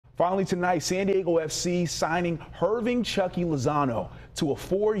Finally tonight, San Diego FC signing Chucky Lazano to a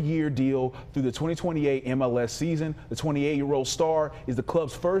 4-year deal through the 2028 MLS season. The 28-year-old star is the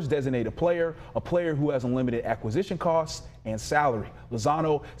club's first designated player, a player who has unlimited acquisition costs and salary.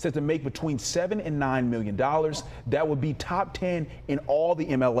 Lazano set to make between $7 and $9 million. That would be top 10 in all the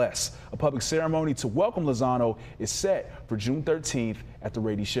MLS. A public ceremony to welcome Lazano is set for June 13th at the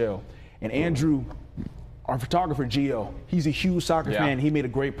Rady Shell. And Andrew, our photographer, Gio, he's a huge soccer fan. He made a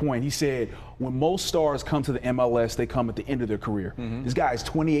great point. He said, when most stars come to the MLS, they come at the end of their career. This guy is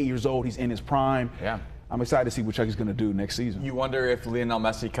 28 years old. He's in his prime. I'm excited to see what Chucky's going to do next season. You wonder if Lionel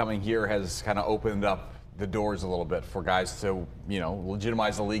Messi coming here has kind of opened up the doors a little bit for guys to,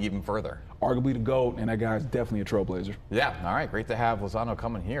 legitimize the league even further. Arguably the GOAT, and that guy's definitely a trailblazer. Yeah, all right, great to have Lazano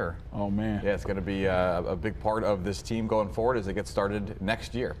coming here. Oh, man. Yeah, it's going to be a big part of this team going forward as it gets started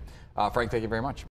next year. Frank, thank you very much.